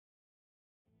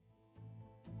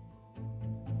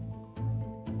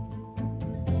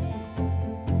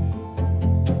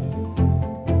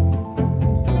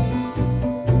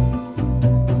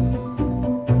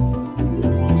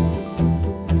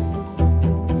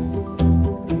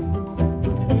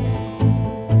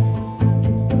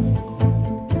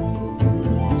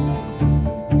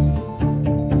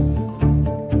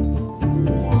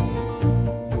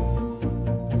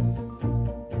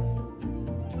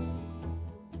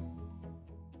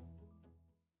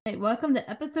Hey, welcome to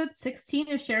episode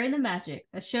 16 of Sharing the Magic,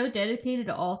 a show dedicated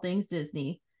to all things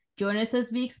Disney. Join us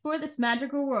as we explore this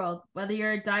magical world. Whether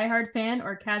you're a diehard fan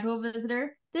or a casual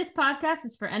visitor, this podcast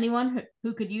is for anyone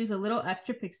who could use a little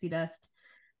extra pixie dust.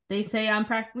 They say I'm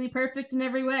practically perfect in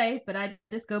every way, but I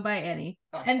just go by Annie.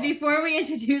 And before we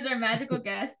introduce our magical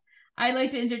guest, I'd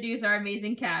like to introduce our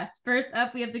amazing cast. First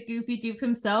up, we have the goofy dupe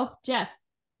himself, Jeff.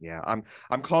 Yeah,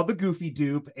 I'm called the Goofy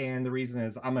Dupe, and the reason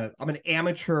is I'm an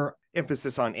amateur,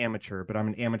 emphasis on amateur, but I'm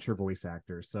an amateur voice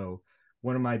actor. So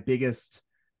one of my biggest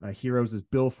heroes is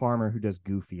Bill Farmer, who does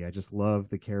Goofy. I just love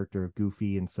the character of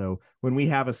Goofy, and so when we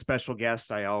have a special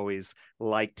guest, I always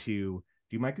like to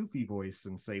do my Goofy voice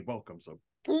and say welcome. So,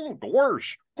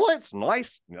 Gorge, well, it's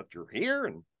nice that you're here,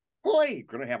 and boy, you're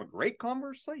gonna have a great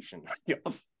conversation. Yeah.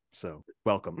 So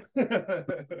welcome. There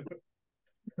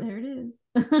it is.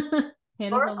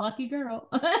 Hannah's a lucky girl.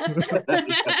 No,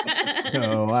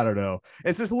 I don't know.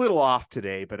 It's just a little off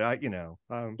today, but No,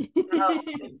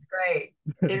 it's great.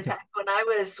 In fact,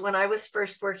 when I was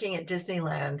first working at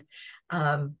Disneyland,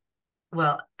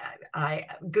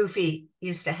 Goofy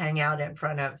used to hang out in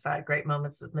front of Great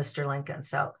Moments with Mr. Lincoln,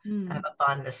 so I have a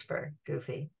fondness for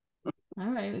Goofy.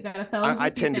 All right, we got a fellow. I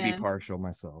tend to be partial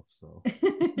myself, so.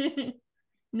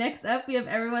 Next up, we have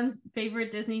everyone's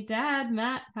favorite Disney dad,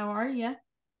 Matt. How are you?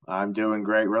 I'm doing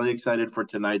great. Really excited for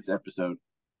tonight's episode.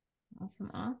 Awesome.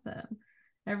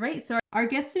 All right, so our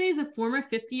guest today is a former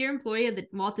 50-year employee of the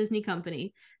Walt Disney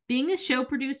Company. Being a show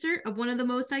producer of one of the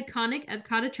most iconic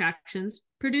Epcot attractions,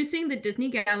 producing the Disney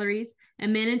galleries,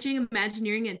 and managing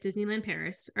Imagineering at Disneyland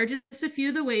Paris are just a few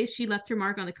of the ways she left her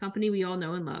mark on the company we all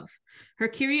know and love. Her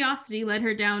curiosity led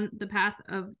her down the path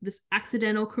of this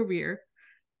accidental career.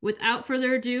 Without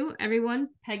further ado, everyone,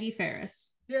 Peggie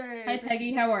Farris. Yay! Hi,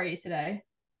 Peggie. How are you today?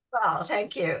 Well,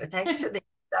 thank you. Thanks for the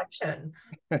introduction.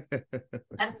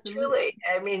 And truly,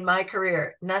 I mean, my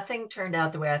career, nothing turned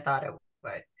out the way I thought it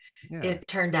would. Yeah. It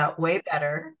turned out way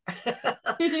better,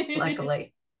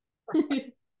 luckily.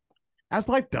 As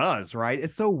life does, right?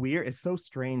 It's so weird. It's so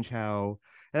strange how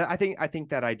I think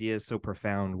that idea is so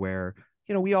profound where,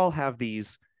 we all have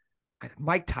these.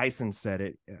 Mike Tyson said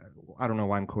it. I don't know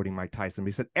why I'm quoting Mike Tyson, but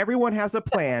he said, everyone has a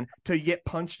plan till you get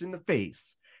punched in the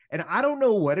face. And I don't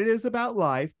know what it is about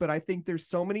life, but I think there's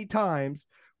so many times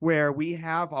where we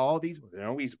have all these,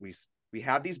 we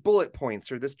have these bullet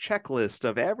points or this checklist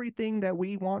of everything that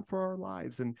we want for our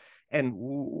lives. And I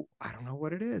don't know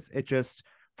what it is. It just,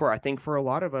 I think for a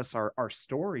lot of us, our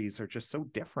stories are just so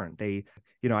different. They,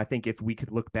 I think if we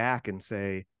could look back and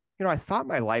say, I thought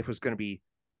my life was going to be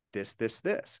this,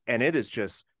 and it is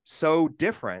just so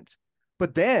different.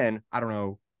 But then I don't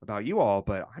know about you all,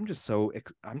 but I'm so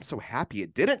happy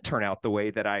it didn't turn out the way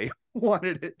that I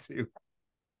wanted it to.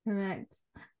 Correct.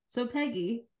 So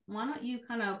Peggie, why don't you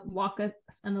kind of walk us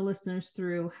and the listeners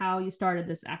through how you started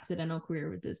this accidental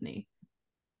career with Disney?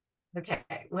 Okay.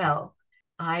 Well,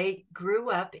 I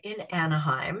grew up in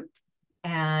Anaheim,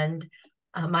 and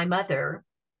my mother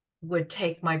would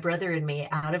take my brother and me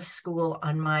out of school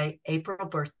on my April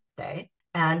birthday,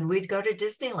 and we'd go to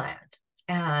Disneyland.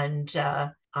 And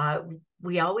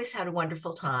we always had a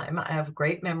wonderful time. I have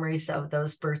great memories of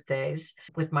those birthdays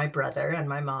with my brother and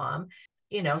my mom.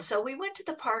 So we went to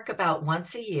the park about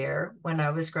once a year when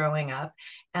I was growing up.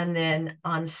 And then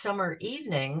on summer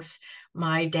evenings,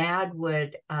 my dad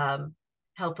would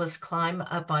help us climb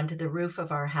up onto the roof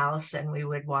of our house, and we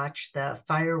would watch the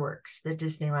fireworks, the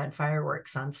Disneyland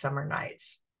fireworks on summer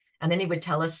nights. And then he would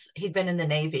tell us, he'd been in the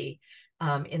Navy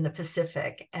in the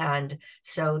Pacific. And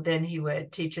so then he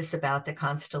would teach us about the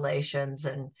constellations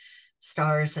and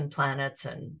stars and planets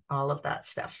and all of that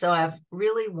stuff. So I have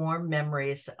really warm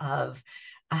memories of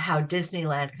how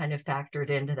Disneyland kind of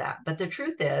factored into that. But the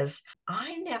truth is,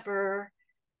 I never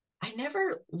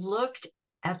looked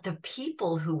at the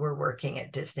people who were working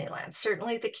at Disneyland.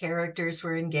 Certainly the characters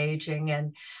were engaging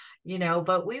and,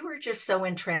 but we were just so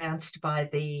entranced by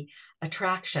the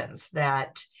attractions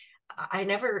that I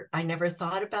never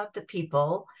thought about the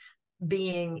people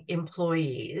being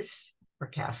employees or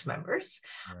cast members.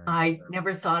 Right. I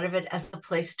never thought of it as a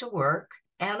place to work.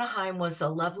 Anaheim was a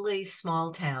lovely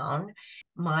small town.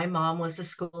 My mom was a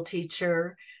school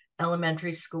teacher,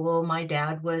 elementary school. My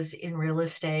dad was in real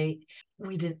estate.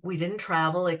 We didn't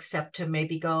travel except to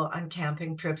maybe go on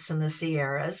camping trips in the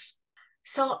Sierras.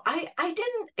 So I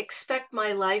didn't expect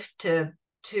my life to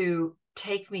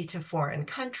take me to foreign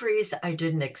countries. I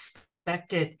didn't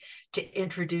expect it to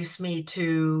introduce me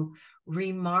to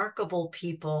remarkable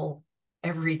people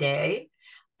every day.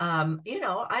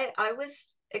 I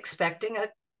was expecting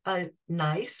a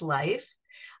nice life.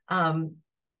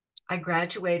 I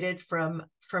graduated from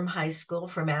from high school,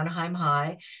 from Anaheim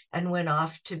High, and went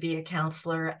off to be a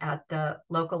counselor at the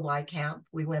local Y camp.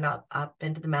 We went up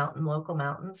into the local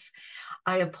mountains.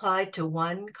 I applied to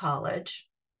one college,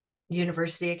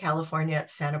 University of California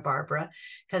at Santa Barbara,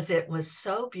 because it was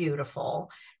so beautiful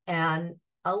and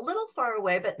a little far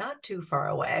away, but not too far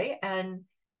away. And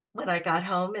when I got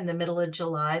home in the middle of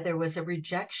July, there was a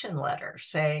rejection letter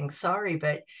saying, sorry,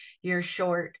 but you're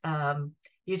short.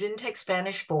 You didn't take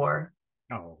Spanish 4.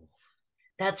 Oh.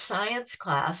 That science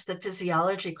class, the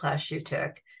physiology class you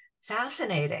took,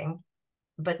 fascinating,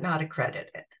 but not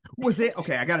accredited. Was it?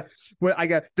 Okay, I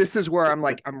got this is where I'm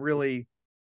like, I'm really.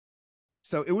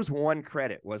 So it was 1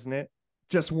 credit, wasn't it?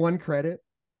 Just 1 credit?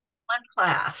 One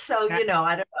class. So, I don't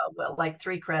know, well, like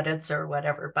 3 credits or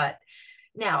whatever. But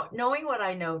now, knowing what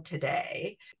I know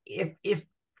today, if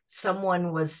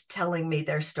someone was telling me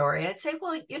their story, I'd say,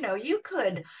 well, you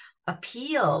could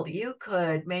appeal, you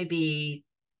could maybe,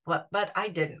 but I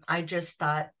didn't. I just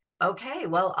thought, okay,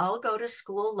 well, I'll go to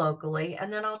school locally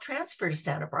and then I'll transfer to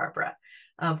Santa Barbara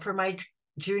for my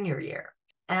junior year.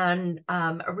 And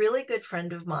a really good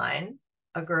friend of mine,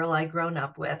 a girl I'd grown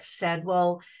up with, said,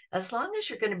 well, as long as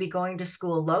you're going to be going to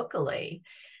school locally,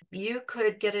 you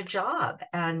could get a job.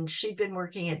 And she'd been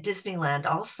working at Disneyland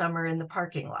all summer in the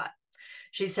parking lot.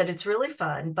 She said, it's really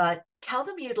fun, but tell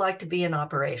them you'd like to be in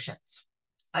operations.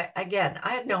 I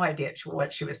had no idea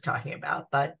what she was talking about,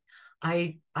 but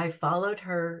I followed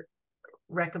her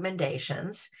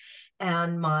recommendations.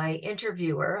 And my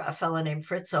interviewer, a fellow named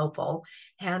Fritz Opel,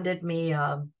 handed me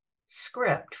a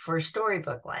script for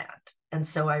Storybook Land. And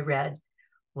so I read,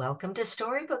 welcome to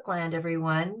Storybook Land,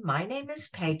 everyone. My name is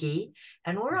Peggie,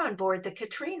 and we're on board the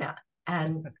Katrina.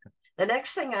 And the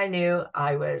next thing I knew,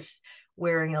 I was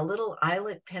wearing a little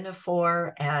eyelet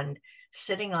pinafore and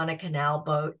sitting on a canal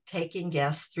boat, taking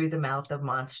guests through the mouth of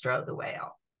Monstro the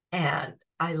whale. And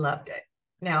I loved it.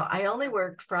 Now, I only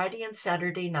worked Friday and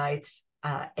Saturday nights,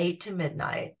 8 to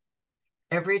midnight.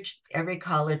 Every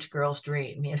college girl's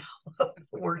dream,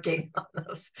 working on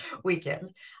those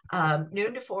weekends,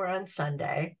 noon to 4 on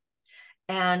Sunday.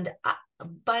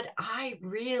 But I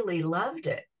really loved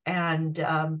it. And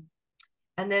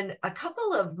then a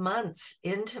couple of months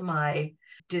into my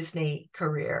Disney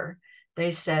career,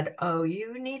 they said, oh,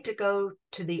 you need to go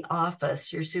to the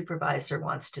office. Your supervisor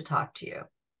wants to talk to you.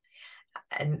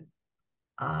 And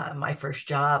my first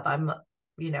job, I'm,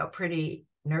 pretty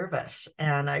nervous.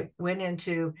 And I went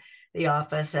into the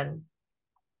office, and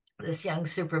this young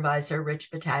supervisor, Rich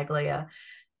Battaglia,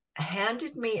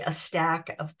 handed me a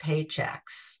stack of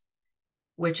paychecks,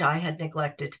 which I had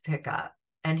neglected to pick up.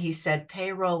 And he said,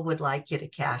 payroll would like you to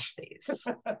cash these.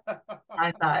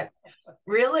 I thought,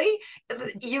 really?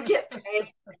 You get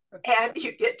paid and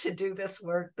you get to do this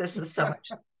work? This is so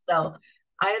much. So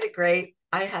I had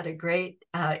a great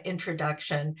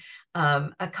introduction.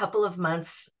 A couple of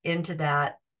months into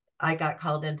that, I got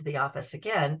called into the office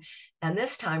again. And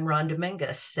this time, Ron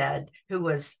Dominguez said, who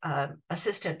was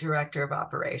assistant director of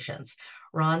operations,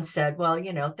 Ron said, well,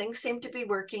 things seem to be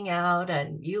working out,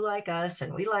 and you like us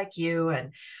and we like you.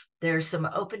 And there's some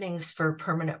openings for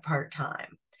permanent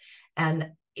part-time.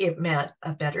 And it meant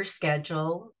a better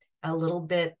schedule, a little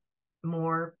bit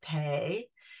more pay,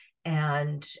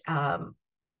 and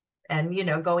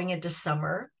going into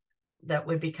summer that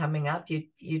would be coming up,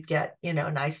 you'd get,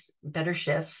 nice, better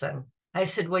shifts. And I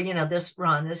said, well,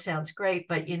 Ron, this sounds great,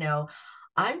 but,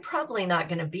 I'm probably not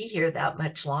going to be here that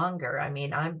much longer. I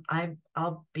mean,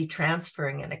 I'll be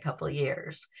transferring in a couple of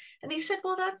years. And he said,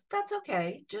 well, that's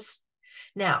okay. Just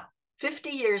now, 50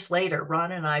 years later,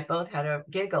 Ron and I both had a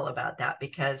giggle about that,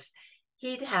 because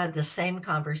he'd had the same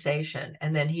conversation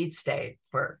and then he'd stayed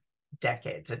for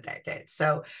decades and decades.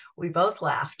 So we both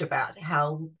laughed about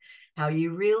how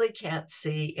you really can't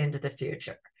see into the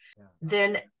future. Yeah.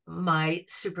 Then my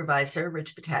supervisor,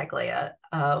 Rich Battaglia,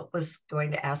 was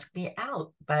going to ask me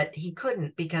out, but he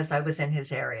couldn't because I was in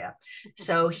his area.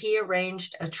 So he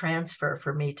arranged a transfer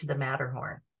for me to the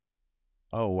Matterhorn.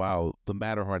 Oh, wow. The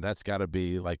Matterhorn, that's got to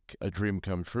be like a dream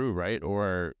come true, right?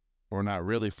 Or not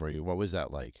really for you. What was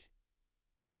that like?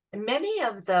 Many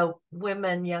of the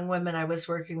young women I was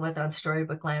working with on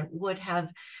Storybook Land would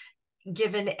have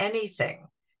given anything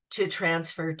to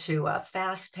transfer to a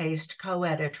fast-paced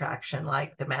co-ed attraction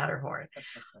like the Matterhorn.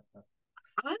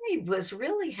 I was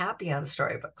really happy on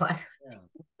Storybook Land, yeah.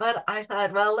 But I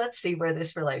thought, well, let's see where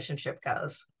this relationship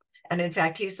goes. And in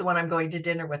fact, he's the one I'm going to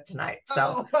dinner with tonight.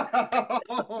 So,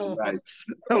 right.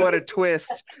 What a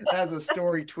twist! That's a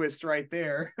story twist right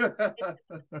there.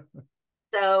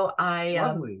 So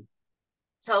I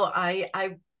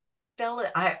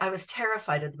was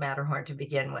terrified of the Matterhorn to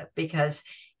begin with, because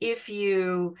if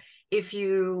you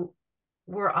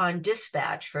were on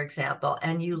dispatch, for example,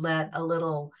 and you let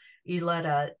a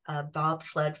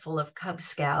bobsled full of Cub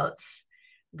Scouts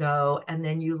go, and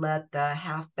then you let the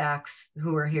halfbacks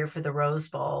who were here for the Rose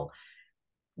Bowl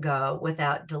go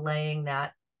without delaying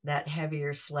that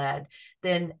heavier sled,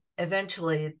 then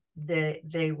eventually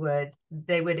they would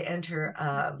enter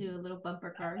do little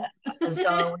bumper cars a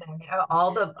zone, and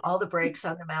all the brakes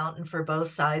on the mountain for both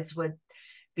sides would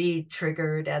be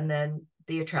triggered, and then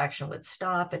the attraction would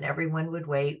stop and everyone would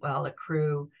wait while a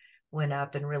crew went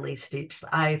up and released each.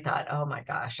 I thought, oh my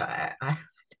gosh, I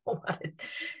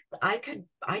could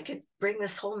bring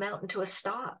this whole mountain to a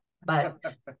stop, but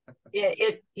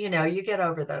it you get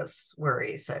over those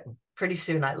worries, and pretty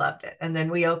soon I loved it. And then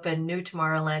we opened New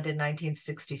Tomorrowland in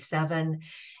 1967,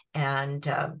 and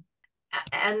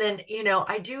then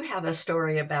I do have a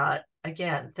story about,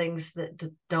 again, things that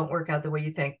don't work out the way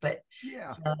you think, but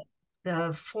Yeah.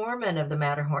 The foreman of the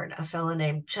Matterhorn, a fellow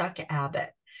named Chuck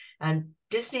Abbott, and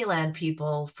Disneyland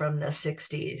people from the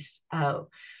 60s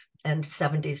and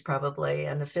 70s probably,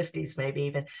 and the 50s maybe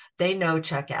even, they know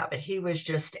Chuck Abbott. He was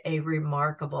just a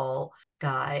remarkable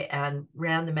guy and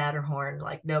ran the Matterhorn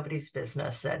like nobody's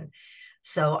business. And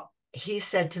so he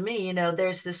said to me,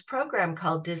 there's this program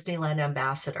called Disneyland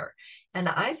Ambassador, and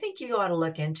I think you ought to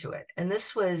look into it. And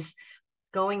this was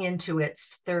going into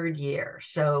its third year.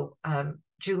 So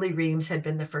Julie Reams had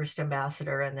been the first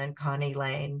ambassador, and then Connie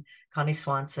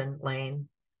Swanson Lane.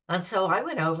 And so I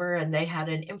went over, and they had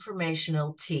an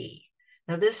informational tea.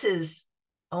 Now, this is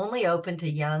only open to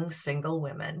young single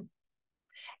women.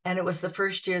 And it was the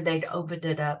first year they'd opened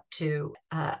it up to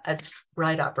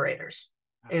ride operators.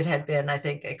 It had been, I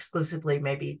think, exclusively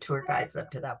maybe tour guides up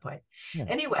to that point. Yeah.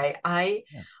 Anyway, I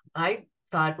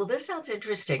thought, well, this sounds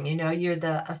interesting. You're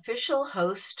the official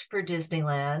host for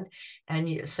Disneyland, and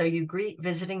you greet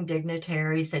visiting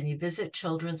dignitaries, and you visit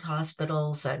children's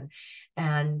hospitals,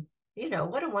 and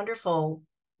what a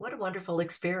wonderful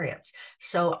experience.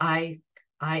 So I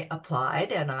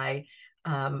applied, and I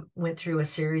went through a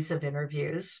series of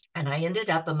interviews, and I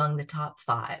ended up among the top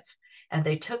 5. And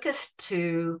they took us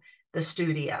to the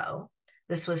studio.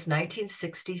 This was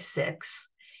 1966.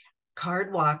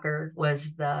 Card Walker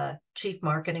was the chief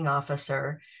marketing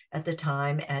officer at the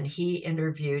time, and he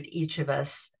interviewed each of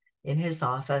us in his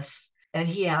office. And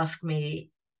he asked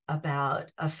me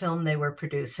about a film they were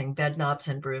producing, Bedknobs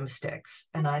and Broomsticks.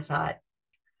 And I thought,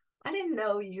 I didn't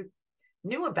know you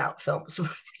knew about films. What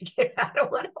do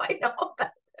I know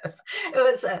about this?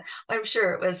 I'm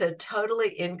sure it was a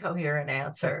totally incoherent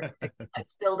answer. I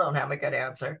still don't have a good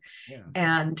answer. Yeah.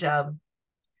 And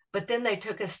but then they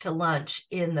took us to lunch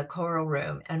in the Coral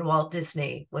Room, and Walt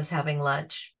Disney was having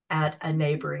lunch at a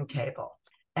neighboring table.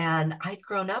 And I'd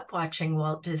grown up watching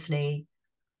Walt Disney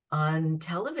on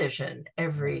television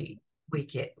every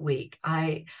week.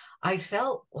 I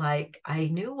felt like I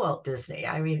knew Walt Disney.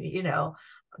 I mean,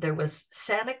 there was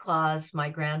Santa Claus, my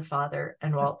grandfather,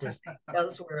 and Walt Disney.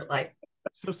 Those were like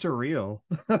so surreal.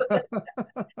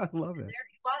 I love it. There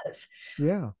he was.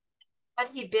 Yeah. Had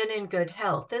he been in good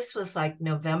health? This was like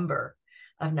November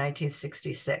of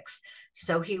 1966.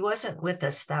 So he wasn't with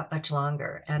us that much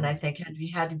longer. And I think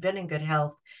had he been in good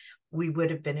health, we would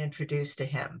have been introduced to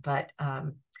him. But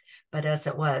as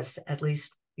it was, at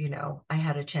least, I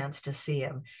had a chance to see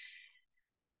him.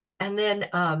 And then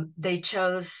they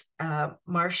chose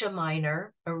Marcia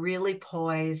Miner, a really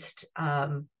poised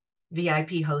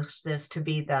VIP hostess, to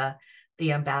be the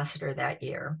ambassador that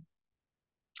year.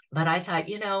 But I thought,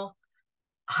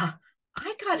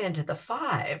 I got into the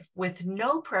 5 with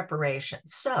no preparation.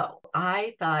 So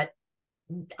I thought,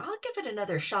 I'll give it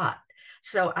another shot.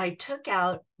 So I took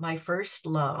out my first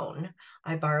loan.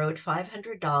 I borrowed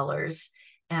 $500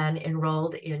 and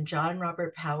enrolled in John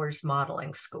Robert Powers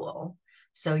Modeling School.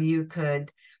 So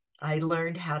I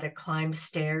learned how to climb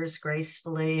stairs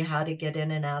gracefully, how to get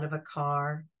in and out of a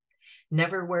car,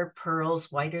 never wear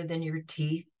pearls whiter than your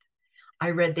teeth. I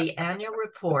read the annual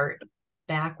report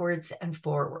backwards and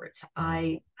forwards.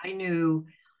 I knew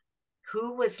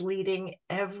who was leading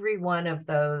every one of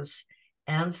those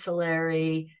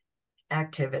ancillary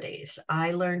activities.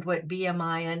 I learned what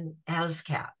BMI and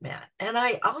ASCAP meant. And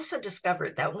I also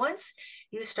discovered that once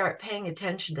you start paying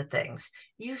attention to things,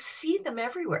 you see them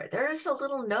everywhere. There is a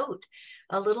little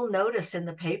notice in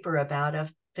the paper about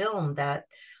a film that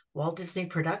Walt Disney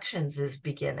Productions is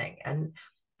beginning. And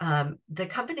the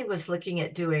company was looking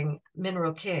at doing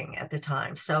Mineral King at the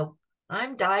time. So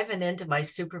I'm diving into my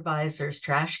supervisor's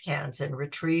trash cans and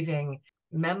retrieving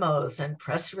memos and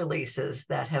press releases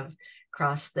that have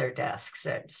crossed their desks.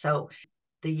 And so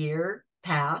the year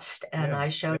passed and I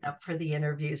showed up for the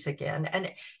interviews again.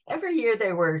 And every year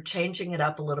they were changing it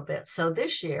up a little bit. So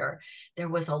this year there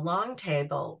was a long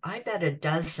table, I bet a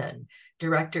dozen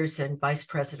directors and vice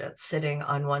presidents sitting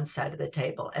on one side of the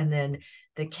table, and then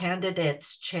the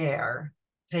candidate's chair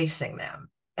facing them.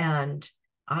 And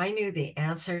I knew the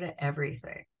answer to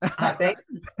everything. I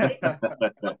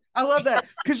love that,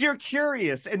 because you're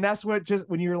curious. And that's what, just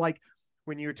when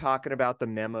you're talking about the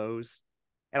memos,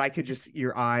 and I could just,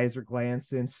 your eyes are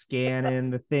glancing, scanning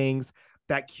the things,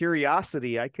 that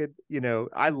curiosity,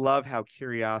 I love how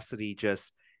curiosity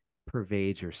just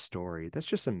pervades your story. That's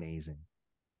just amazing.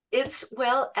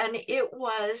 And it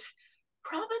was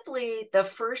probably the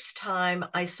first time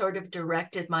I sort of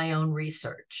directed my own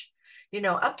research.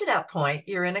 Up to that point,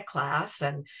 you're in a class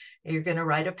and you're going to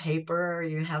write a paper or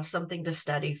you have something to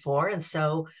study for. And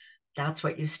so that's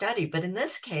what you study. But in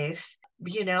this case,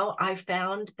 I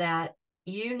found that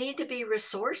you need to be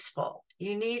resourceful.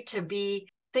 You need to be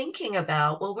thinking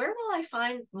about, well, where will I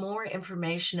find more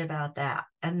information about that?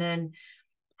 And then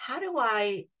how do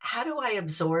I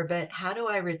absorb it? How do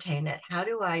I retain it? How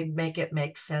do I make it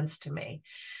make sense to me?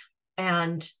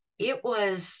 And it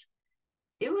was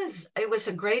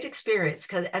a great experience,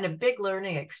 and a big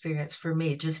learning experience for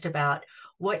me, just about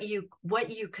what you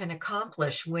can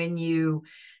accomplish when you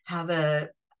have a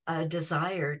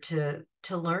desire to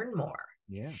learn more.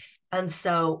 Yeah. And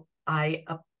so I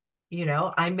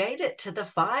made it to the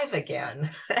 5 again.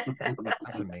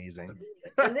 That's amazing.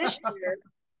 And this year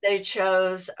they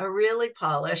chose a really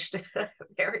polished,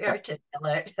 very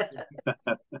articulate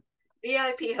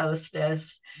VIP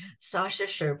hostess, Sasha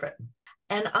Sherbin.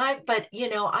 And I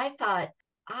thought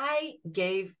I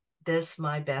gave this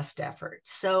my best effort.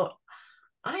 So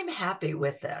I'm happy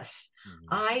with this. Mm-hmm.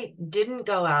 I didn't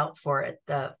go out for it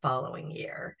the following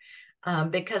year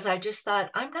because I just thought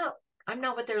I'm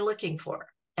not what they're looking for.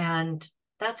 And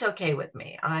that's okay with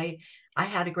me. I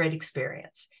had a great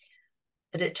experience.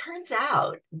 But it turns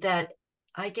out that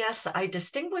I guess I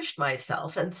distinguished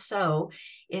myself. And so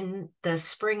in the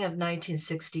spring of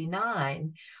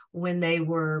 1969, when they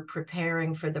were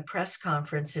preparing for the press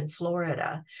conference in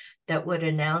Florida that would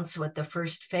announce what the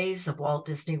first phase of Walt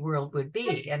Disney World would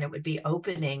be, and it would be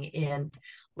opening in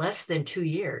less than 2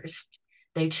 years,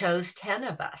 they chose 10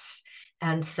 of us.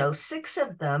 And so 6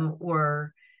 of them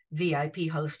were VIP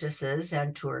hostesses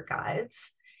and tour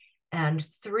guides, and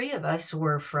 3 of us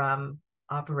were from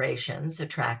operations,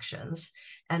 attractions,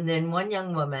 and then 1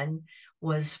 young woman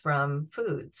was from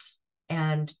foods.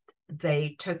 And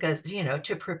they took us,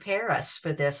 to prepare us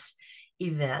for this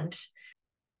event.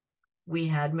 We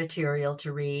had material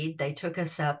to read. They took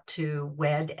us up to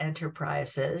WED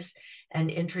Enterprises and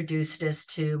introduced us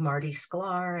to Marty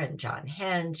Sklar and John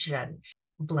Hench and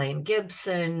Blaine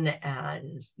Gibson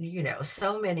and,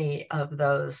 so many of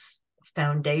those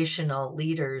foundational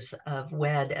leaders of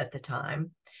WED at the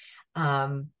time.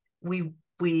 We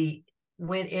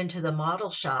went into the model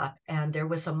shop, and there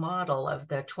was a model of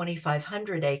the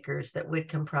 2,500 acres that would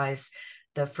comprise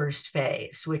the first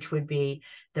phase, which would be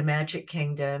the Magic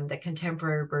Kingdom, the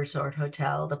Contemporary Resort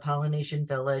Hotel, the Polynesian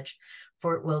Village,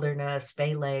 Fort Wilderness,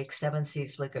 Bay Lake, Seven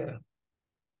Seas Lagoon,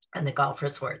 and the golf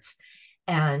resorts.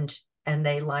 And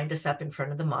they lined us up in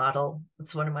front of the model.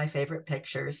 It's one of my favorite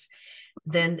pictures.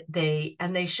 Then they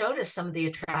showed us some of the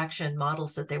attraction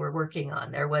models that they were working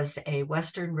on. There was a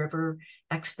Western River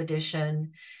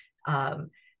expedition.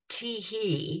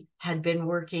 Tee had been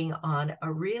working on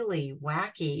a really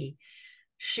wacky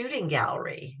shooting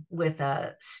gallery with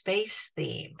a space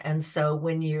theme. And so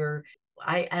when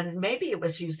and maybe it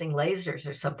was using lasers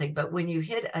or something, but when you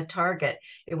hit a target,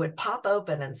 it would pop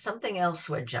open and something else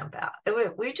would jump out. I'd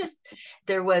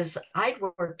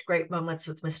worked great moments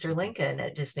with Mr. Lincoln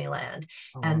at Disneyland.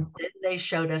 Oh, and then they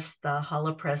showed us the Hall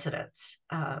of Presidents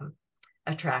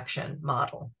attraction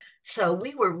model. So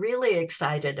we were really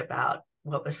excited about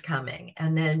what was coming.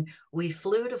 And then we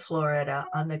flew to Florida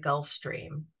on the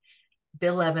Gulfstream.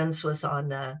 Bill Evans was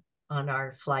on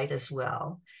our flight as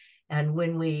well. And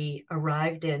when we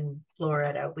arrived in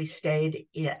Florida, we stayed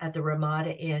at the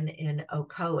Ramada Inn in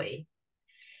Ocoee.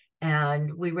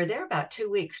 And we were there about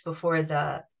 2 weeks before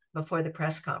the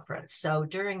press conference. So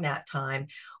during that time,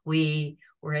 we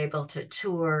were able to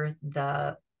tour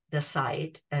the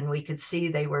site, and we could see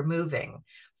they were moving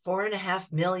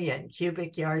 4.5 million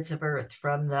cubic yards of earth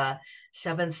from the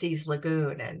Seven Seas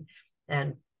Lagoon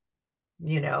and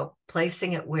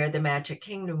placing it where the Magic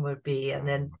Kingdom would be, and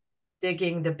then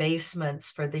digging the basements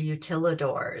for the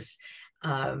utilidors.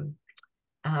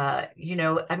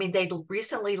 They'd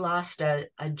recently lost a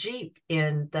Jeep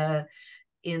in the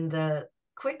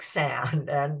quicksand,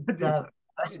 and the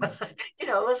You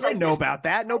know, it was I like didn't know this. about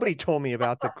that. Nobody told me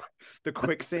about the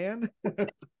quicksand.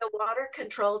 The water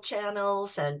control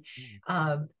channels, and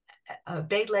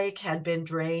Bay Lake had been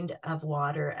drained of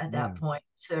water at that point.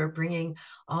 So they're bringing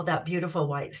all that beautiful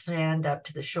white sand up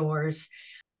to the shores.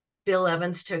 Bill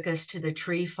Evans took us to the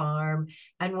tree farm.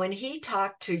 And when he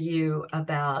talked to you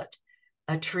about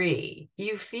a tree,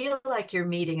 you feel like you're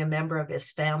meeting a member of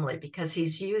his family because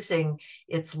he's using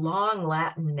its long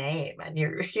Latin name, and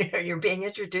you're being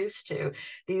introduced to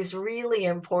these really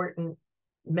important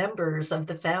members of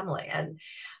the family. And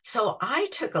so I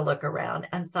took a look around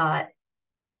and thought,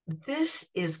 this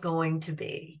is going to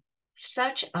be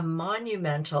such a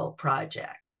monumental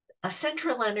project. A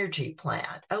central energy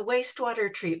plant, a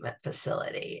wastewater treatment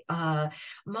facility,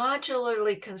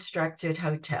 modularly constructed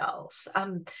hotels,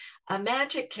 a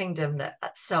magic kingdom.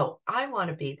 So I want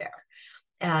to be there.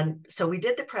 And so we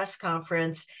did the press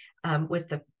conference with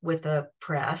the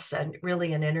press, and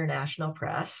really an international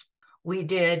press. We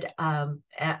did, and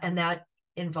that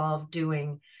involved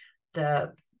doing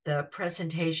the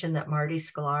presentation that Marty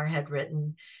Sklar had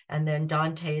written, and then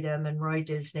Don Tatum and Roy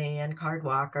Disney and Card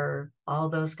Walker, all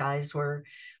those guys were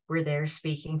there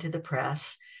speaking to the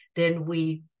press. Then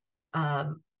we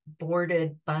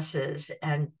boarded buses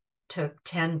and took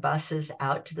 10 buses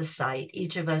out to the site.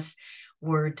 Each of us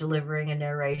were delivering a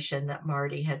narration that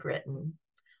Marty had written.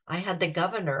 I had the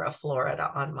governor of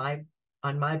Florida on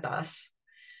my bus.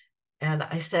 And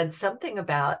I said something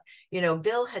about,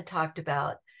 Bill had talked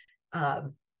about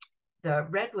the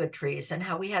redwood trees and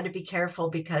how we had to be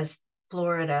careful because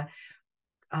Florida,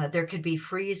 there could be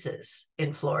freezes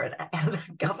in Florida. And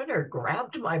the governor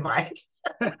grabbed my mic.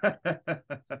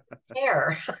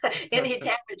 Care any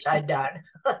damage I'd done.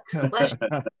 Unless it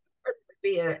would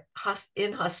be an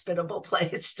inhospitable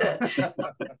place to.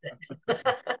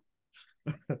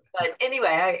 But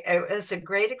anyway, it was a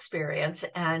great experience.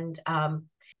 And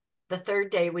the third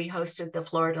day we hosted the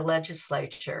Florida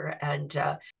legislature,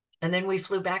 and then we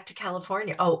flew back to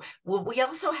California. Oh, well, we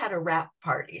also had a wrap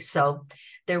party. So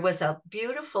there was a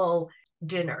beautiful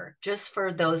dinner just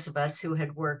for those of us who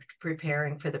had worked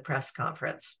preparing for the press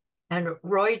conference. And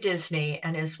Roy Disney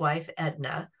and his wife,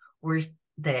 Edna, were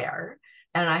there.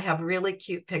 And I have really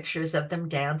cute pictures of them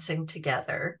dancing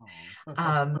together.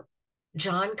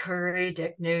 John Curry,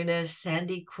 Dick Nunes,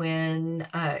 Sandy Quinn,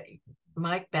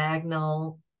 Mike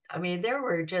Bagnall. I mean, there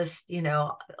were just,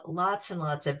 lots and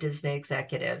lots of Disney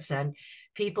executives and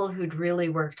people who'd really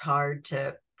worked hard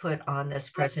to put on this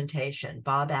presentation.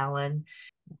 Bob Allen,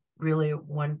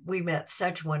 we met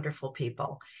such wonderful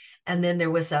people. And then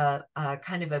there was a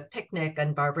kind of a picnic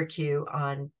and barbecue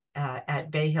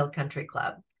at Bay Hill Country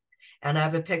Club. And I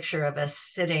have a picture of us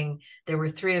sitting, there were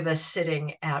 3 of us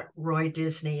sitting at Roy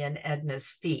Disney and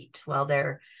Edna's feet while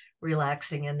they're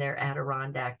relaxing in their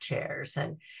Adirondack chairs.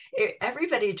 And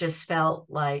everybody just felt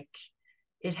like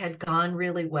it had gone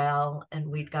really well and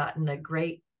we'd gotten a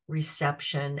great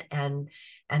reception. And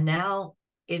now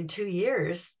in 2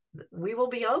 years, we will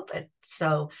be open.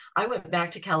 So I went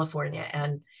back to California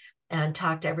and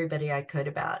talked to everybody I could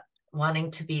about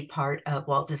wanting to be part of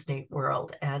Walt Disney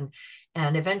World. And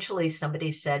eventually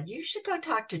somebody said, you should go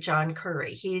talk to John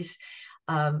Curry. He's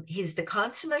the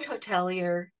consummate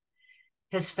hotelier.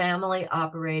 His family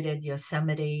operated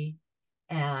Yosemite,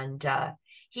 and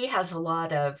he has a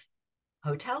lot of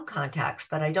hotel contacts,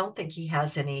 but I don't think he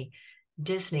has any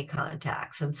Disney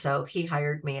contacts. And so he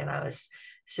hired me, and I was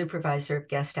supervisor of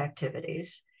guest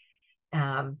activities.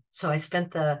 So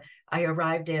I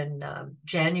arrived in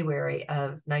January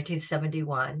of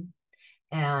 1971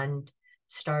 and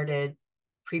started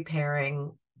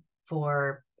preparing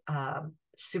for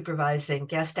supervising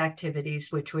guest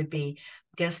activities, which would be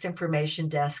guest information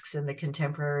desks in the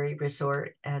Contemporary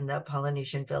Resort and the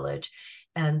Polynesian Village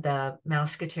and the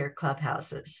Mousquetaire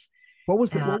clubhouses. What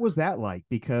was that like?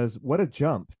 Because what a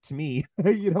jump to me,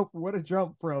 what a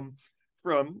jump from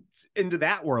into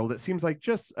that world. It seems like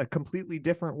just a completely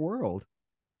different world.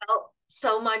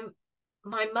 So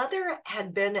my mother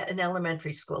had been an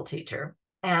elementary school teacher,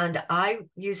 and I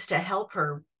used to help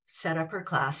her set up her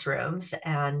classrooms.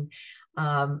 And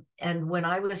when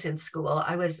I was in school,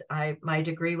 my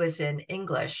degree was in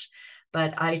English,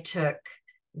 but I took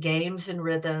games and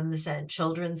rhythms and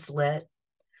children's lit.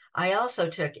 I also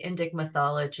took Indic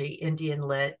mythology, Indian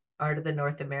lit, art of the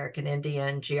North American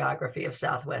Indian, geography of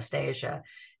Southwest Asia,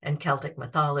 and Celtic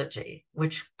mythology,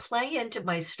 which play into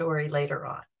my story later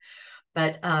on.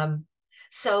 But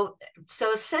so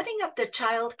setting up the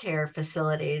childcare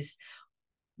facilities,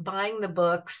 buying the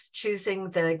books,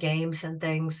 choosing the games and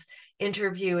things,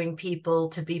 interviewing people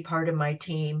to be part of my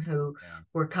team who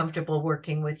were comfortable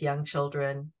working with young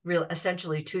children,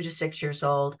 essentially 2 to 6 years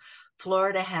old.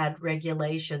 Florida had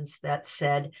regulations that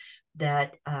said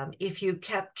that if you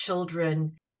kept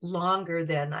children longer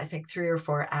than, I think, 3 or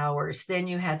 4 hours, then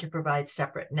you had to provide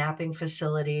separate napping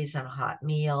facilities and a hot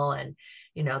meal. And,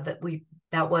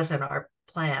 that wasn't our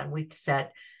plan. We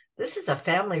said, this is a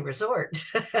family resort.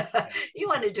 You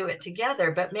want to do it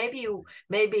together, but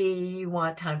maybe you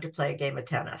want time to play a game of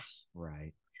tennis.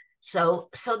 Right. So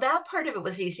that part of it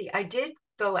was easy. I did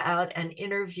go out and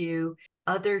interview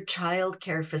other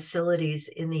childcare facilities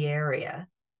in the area.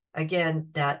 Again,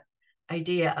 that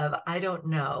idea of, I don't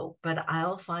know, but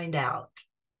I'll find out.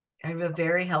 I have a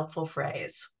very helpful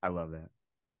phrase. I love that.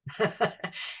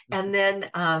 And then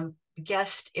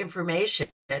guest information.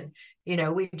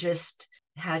 We just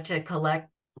had to collect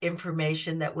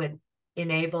information that would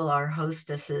enable our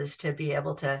hostesses to be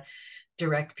able to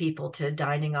direct people to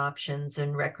dining options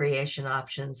and recreation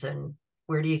options, and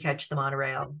where do you catch the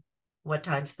monorail, what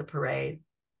time's the parade,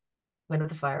 when are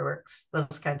the fireworks,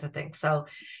 those kinds of things. So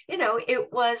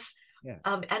it was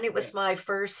and it was my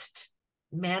first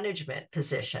management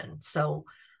position, so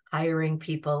hiring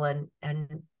people.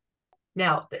 And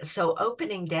now, so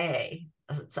opening day,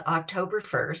 it's October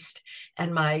 1st,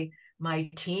 and my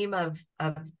team of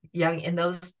young,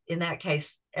 in that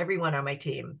case, everyone on my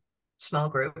team, small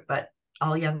group, but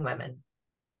all young women.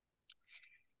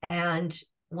 And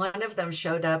one of them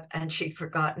showed up and she'd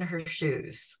forgotten her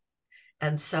shoes.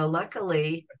 And so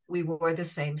luckily we wore the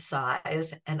same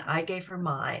size, and I gave her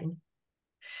mine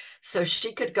so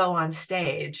she could go on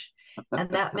stage. And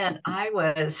that meant I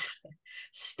was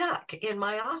stuck in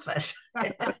my office.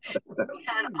 We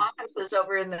had offices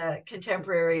over in the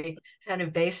Contemporary, kind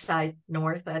of Bayside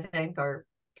North, I think, or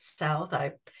South.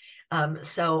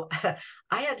 So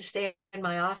I had to stay in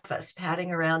my office,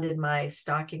 padding around in my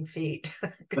stocking feet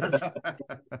because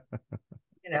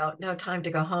no time to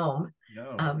go home.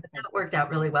 No. That worked out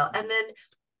really well. And then,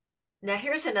 now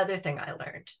here's another thing I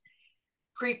learned.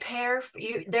 Prepare for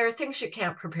you. There are things you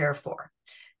can't prepare for.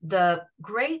 The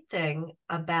great thing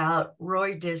about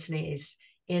Roy Disney's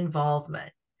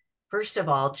involvement, first of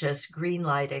all, just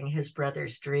greenlighting his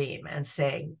brother's dream and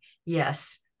saying,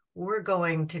 yes, we're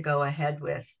going to go ahead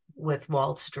with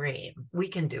Walt's dream. We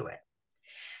can do it.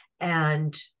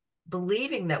 And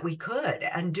believing that we could,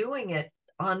 and doing it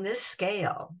on this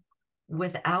scale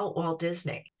without Walt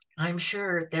Disney. I'm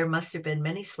sure there must have been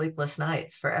many sleepless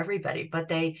nights for everybody, but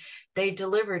they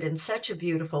delivered in such a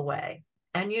beautiful way.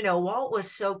 And, Walt was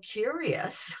so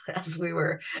curious, as we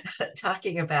were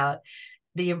talking about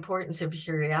the importance of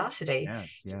curiosity.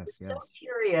 Yes. So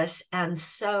curious and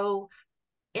so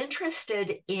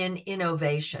interested in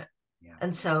innovation. Yeah.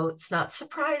 And so it's not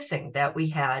surprising that we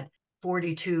had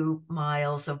 42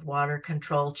 miles of water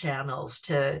control channels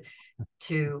to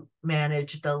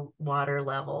manage the water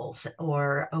levels,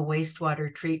 or a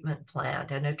wastewater treatment plant,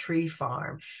 and a tree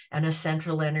farm, and a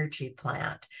central energy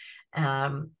plant,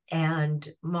 and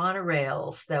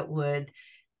monorails that would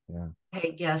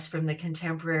take guests from the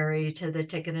Contemporary to the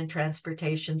Ticket and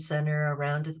Transportation Center,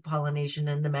 around to the Polynesian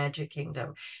and the Magic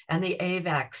Kingdom, and the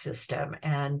AVAC system,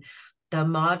 and the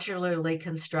modularly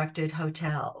constructed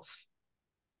hotels.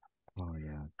 Oh,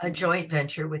 yeah. A joint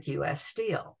venture with U.S.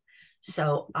 Steel.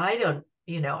 So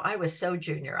I was so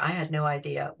junior. I had no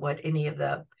idea what any of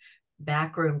the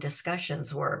backroom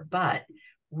discussions were, but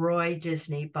Roy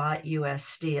Disney bought U.S.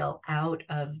 Steel out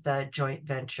of the joint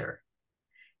venture.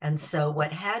 And so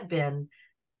what had been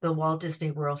the Walt Disney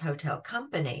World Hotel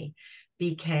Company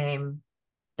became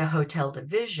the hotel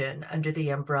division under the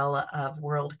umbrella of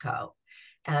WorldCo.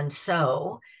 And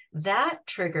so that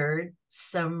triggered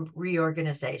some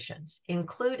reorganizations,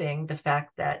 including the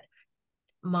fact that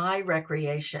my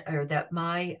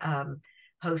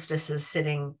hostess is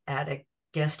sitting at a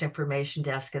guest information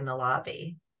desk in the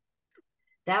lobby.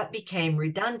 That became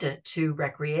redundant to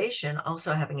recreation,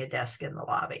 also having a desk in the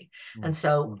lobby. And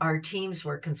so our teams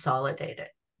were consolidated.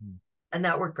 And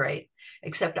that worked great,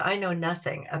 except I know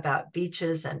nothing about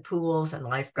beaches and pools and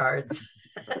lifeguards.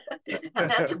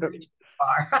 And that's a bridge too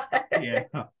far. Yeah.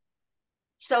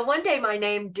 So one day my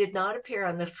name did not appear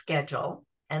on the schedule.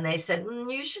 And they said,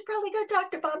 you should probably go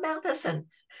talk to Bob Matheson.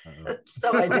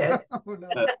 So I did. Oh,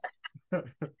 no.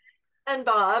 And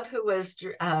Bob, who was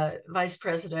vice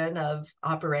president of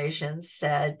operations,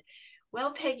 said,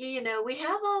 well, Peggy, we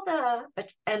have all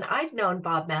and I'd known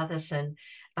Bob Matheson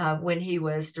when he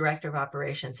was director of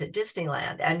operations at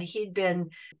Disneyland. And he'd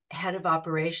been head of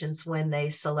operations when they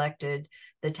selected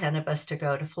the 10 of us to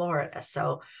go to Florida.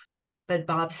 But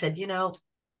Bob said,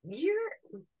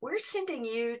 we're sending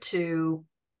you to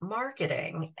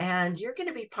marketing and you're going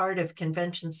to be part of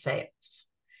convention sales.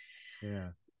 Yeah.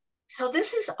 So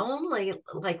this is only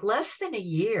like less than a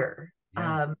year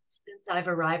since I've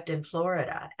arrived in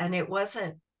Florida, and it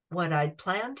wasn't what I'd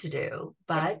planned to do,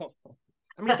 but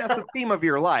I mean, that's the theme of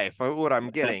your life. What I'm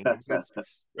getting.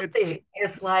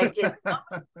 It's like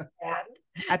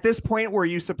At this point, were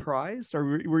you surprised,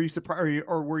 or were you surprised,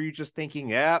 or were you just thinking,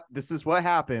 "Yeah, this is what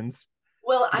happens"?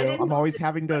 Well, I didn't. I'm always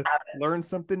having to learn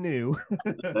something new.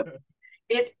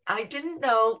 I didn't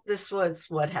know this was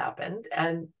what happened,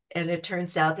 and it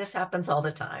turns out this happens all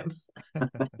the time.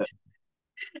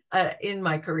 In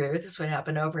my career, this would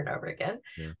happen over and over again.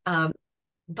 Yeah.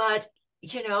 But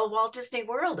Walt Disney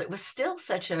World, it was still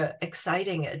such an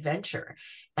exciting adventure,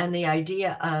 and the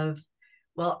idea of,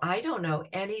 well, I don't know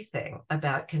anything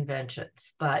about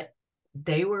conventions, but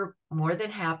they were more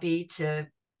than happy to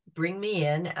bring me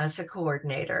in as a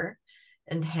coordinator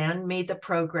and hand me the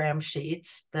program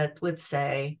sheets that would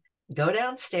say, go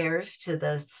downstairs to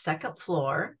the second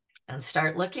floor and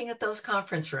start looking at those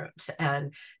conference rooms.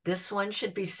 And this one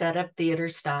should be set up theater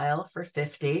style for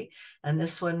 50. And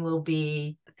this one will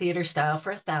be theater style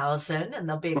for 1,000. And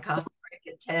there'll be a coffee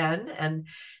break at 10.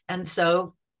 And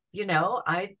so,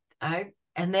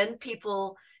 and then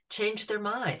people change their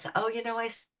minds. Oh, I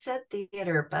said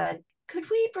theater, but could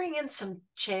we bring in some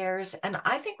chairs? And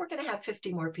I think we're going to have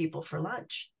 50 more people for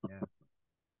lunch. Yeah.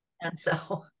 And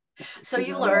so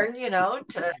you learn,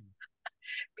 to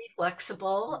be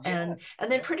flexible. Yes.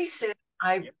 And then pretty soon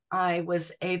I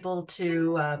was able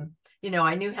to,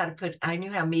 I knew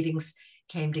how meetings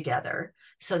came together.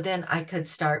 So then I could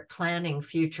start planning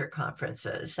future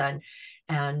conferences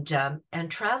and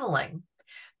traveling.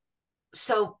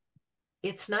 So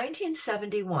it's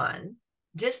 1971.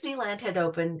 Disneyland had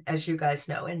opened, as you guys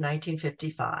know, in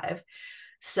 1955.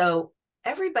 So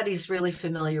everybody's really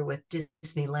familiar with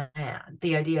Disneyland,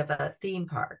 the idea of a theme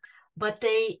park, but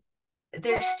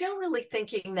they're still really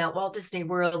thinking that Walt Disney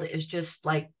World is just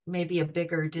like maybe a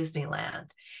bigger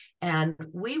Disneyland. And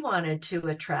we wanted to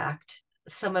attract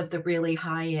some of the really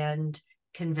high-end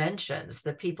conventions,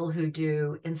 the people who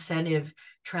do incentive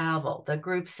travel, the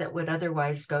groups that would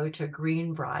otherwise go to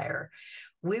Greenbrier.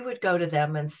 We would go to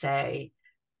them and say,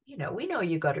 we know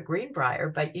you go to Greenbrier,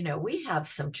 but, we have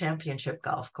some championship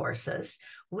golf courses.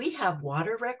 We have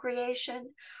water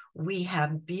recreation. We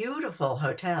have beautiful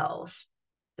hotels.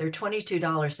 They're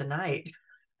 $22 a night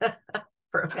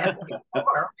for a family.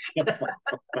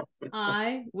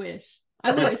 I wish.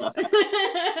 I'd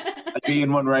be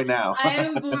in one right now. I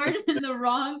am born in the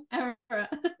wrong era.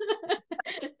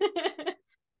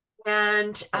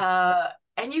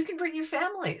 And you can bring your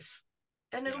families,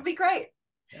 and it'll be great.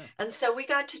 Yeah. And so we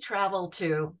got to travel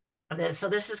to. So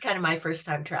this is kind of my first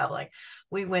time traveling.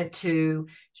 We went to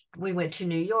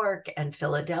New York and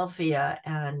Philadelphia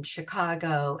and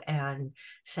Chicago and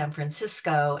San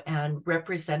Francisco and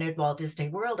represented Walt Disney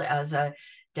World as a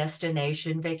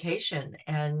destination vacation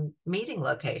and meeting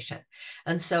location.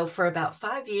 And so for about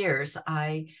 5 years,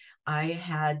 I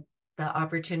had the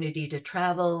opportunity to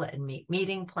travel and meet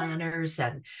meeting planners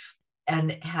and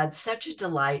had such a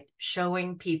delight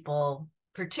showing people,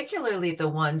 particularly the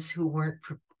ones who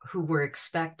were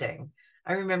expecting.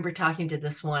 I remember talking to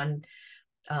this one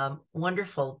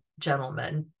wonderful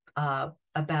gentleman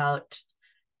about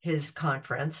his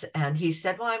conference, and he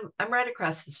said, "Well, I'm right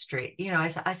across the street."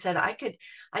 I said I could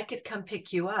come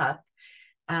pick you up,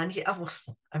 and he, "Oh,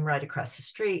 well, I'm right across the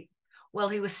street." Well,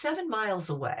 he was 7 miles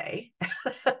away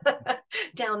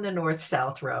down the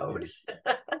north-south road.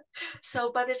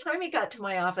 So by the time he got to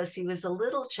my office, he was a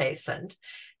little chastened.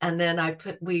 And then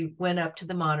we went up to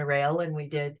the monorail and we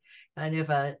did kind of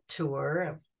a tour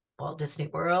of Walt Disney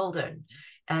World.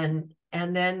 And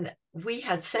then we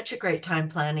had such a great time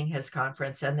planning his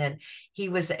conference. And then he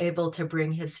was able to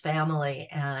bring his family.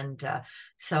 And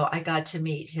so I got to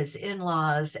meet his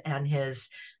in-laws and his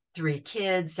 3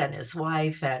 kids and his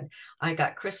wife. And I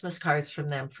got Christmas cards from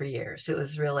them for years. It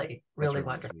was really, really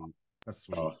wonderful. Sweet. That's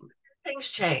sweet. Awesome. Things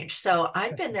changed. So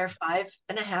I'd been there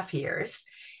 5.5 years.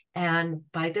 And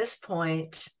by this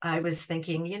point, I was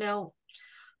thinking,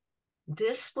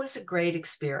 this was a great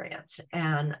experience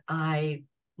and I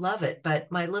love it.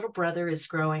 But my little brother is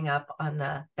growing up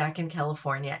back in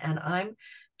California, and I'm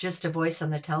just a voice on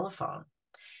the telephone.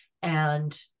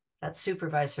 And that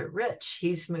supervisor, Rich,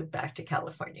 he's moved back to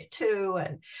California too.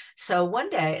 And so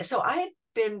one day, I had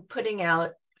been putting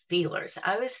out feelers.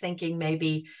 I was thinking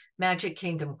maybe Magic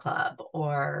Kingdom Club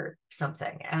or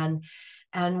something. And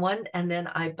then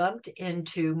I bumped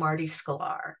into Marty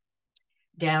Sklar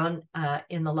down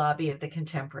in the lobby of the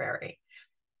Contemporary.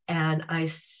 And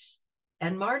I'd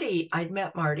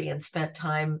met Marty and spent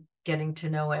time getting to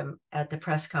know him at the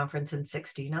press conference in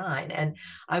 '69. And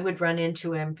I would run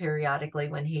into him periodically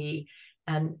when he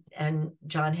and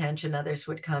John Hench and others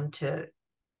would come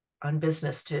on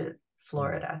business to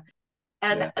Florida.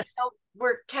 And so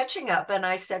we're catching up. And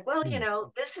I said, well,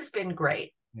 this has been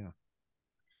great. Yeah.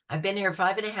 I've been here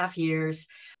 5.5 years.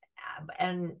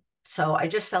 And so I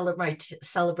just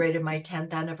celebrated my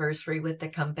 10th anniversary with the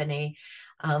company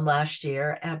last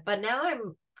year. But now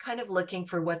I'm kind of looking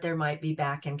for what there might be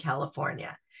back in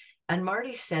California. And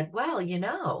Marty said,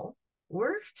 well,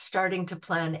 we're starting to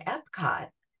plan Epcot.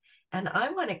 And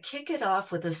I want to kick it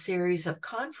off with a series of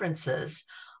conferences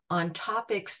on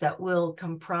topics that will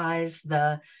comprise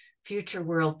the Future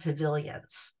World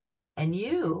Pavilions. And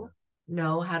you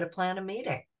know how to plan a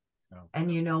meeting.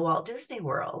 And you know Walt Disney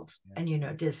World, and you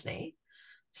know Disney.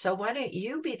 So why don't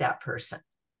you be that person?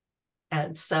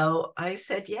 And so I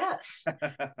said yes.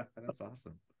 That's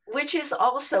awesome. Which is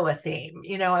also a theme.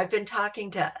 I've been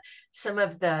talking to some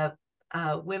of the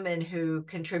women who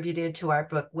contributed to our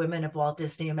book, Women of Walt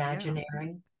Disney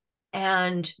Imagineering.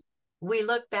 And we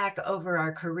look back over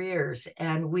our careers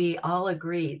and we all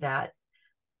agree that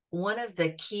one of the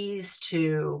keys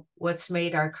to what's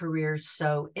made our careers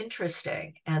so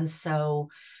interesting and so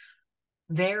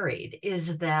varied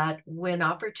is that when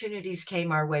opportunities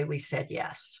came our way, we said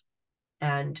yes.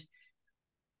 And,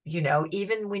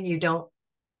 even when you don't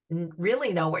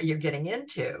really know what you're getting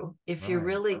into, if you're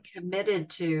really committed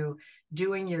to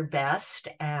doing your best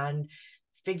and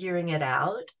figuring it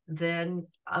out, then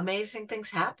amazing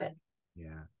things happen.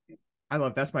 Yeah.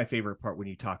 That's my favorite part when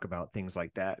you talk about things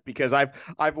like that, because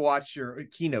I've watched your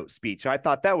keynote speech. I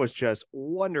thought that was just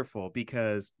wonderful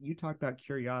because you talked about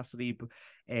curiosity,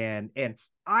 and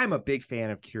I'm a big fan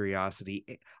of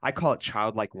curiosity. I call it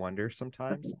childlike wonder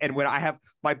sometimes. And when I have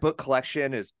my book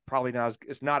collection is probably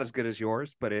it's not as good as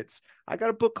yours, but I got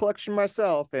a book collection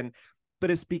myself,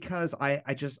 but it's because I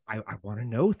want to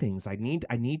know things. I need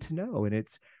to know, and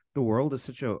the world is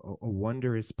such a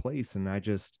wondrous place, and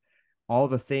all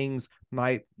the things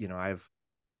I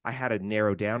had to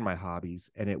narrow down my hobbies,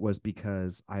 and it was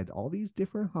because I had all these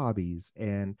different hobbies,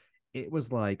 and it was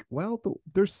like, well,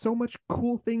 there's so much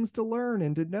cool things to learn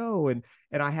and to know. And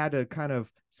I had to kind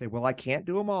of say, well, I can't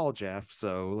do them all, Jeff.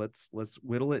 So let's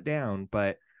whittle it down.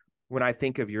 But when I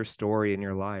think of your story and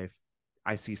your life,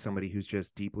 I see somebody who's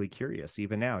just deeply curious.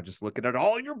 Even now, just looking at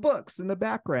all your books in the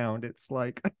background, it's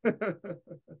like, and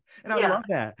I love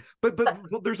that. But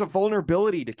there's a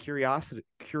vulnerability to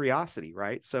curiosity,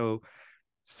 right? So,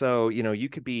 you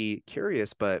could be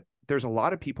curious, but there's a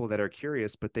lot of people that are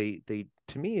curious, but they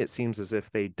to me, it seems as if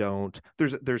they don't.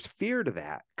 There's fear to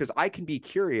that, because I can be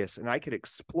curious and I could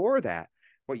explore that.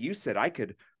 What you said, I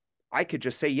could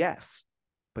just say yes,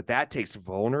 but that takes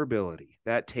vulnerability.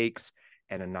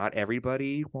 And not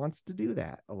everybody wants to do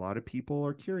that. A lot of people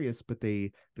are curious, but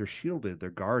they're shielded, they're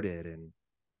guarded, and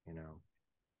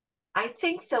I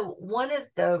think one of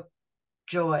the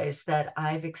joys that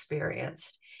I've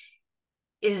experienced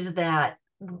is that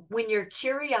when your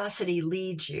curiosity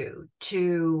leads you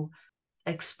to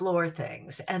explore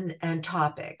things and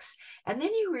topics, and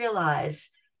then you realize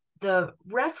the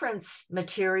reference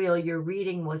material you're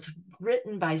reading was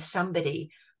written by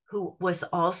somebody who was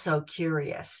also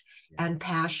curious and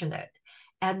passionate.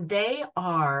 And they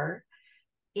are,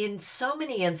 in so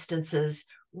many instances,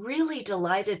 really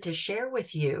delighted to share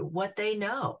with you what they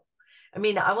know. I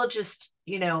mean, I will just,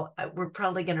 we're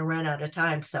probably going to run out of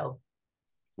time. So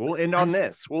we'll end on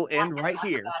this. We'll end right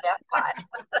here.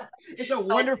 It's a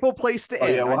wonderful place to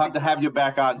end. Yeah, we'll have to have you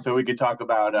back on so we could talk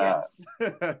about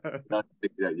the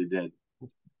things that you did.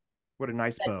 What a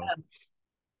nice bow.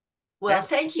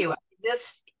 Thank you.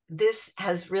 This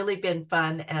has really been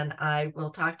fun, and I will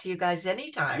talk to you guys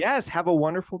anytime. Yes, have a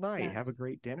wonderful night. Yes. Have a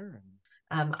great dinner.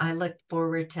 I look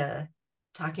forward to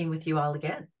talking with you all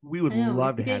again. We would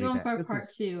love to have you back. For part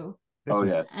 2.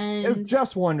 Yes. And it was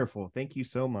just wonderful. Thank you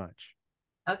so much.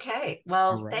 Okay.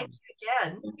 Well, thank you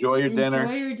again. Enjoy your dinner.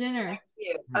 Enjoy your dinner. Thank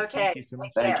you. Okay. Thank you so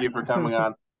much. Thank you for coming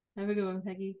on. Have a good one,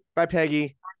 Peggy. Bye,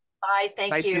 Peggy. Bye. Thank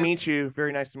you. Nice to meet you.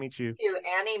 Very nice to meet you. Thank you,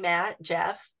 Annie, Matt,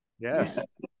 Jeff. Yes.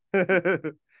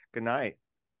 Good night.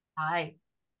 Bye.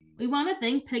 We want to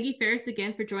thank Peggie Farris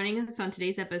again for joining us on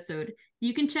today's episode.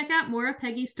 You can check out more of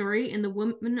Peggie's story in the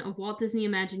Women of Walt Disney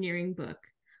Imagineering book.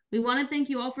 We want to thank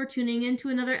you all for tuning in to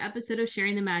another episode of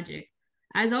Sharing the Magic.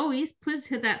 As always, please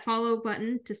hit that follow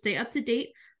button to stay up to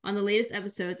date on the latest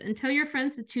episodes, and tell your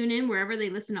friends to tune in wherever they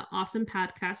listen to awesome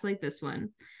podcasts like this one.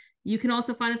 You can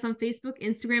also find us on Facebook,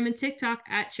 Instagram, and TikTok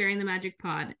at Sharing the Magic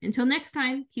Pod. Until next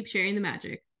time, keep sharing the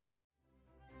magic.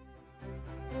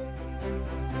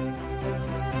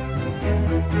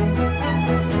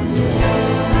 Thank you.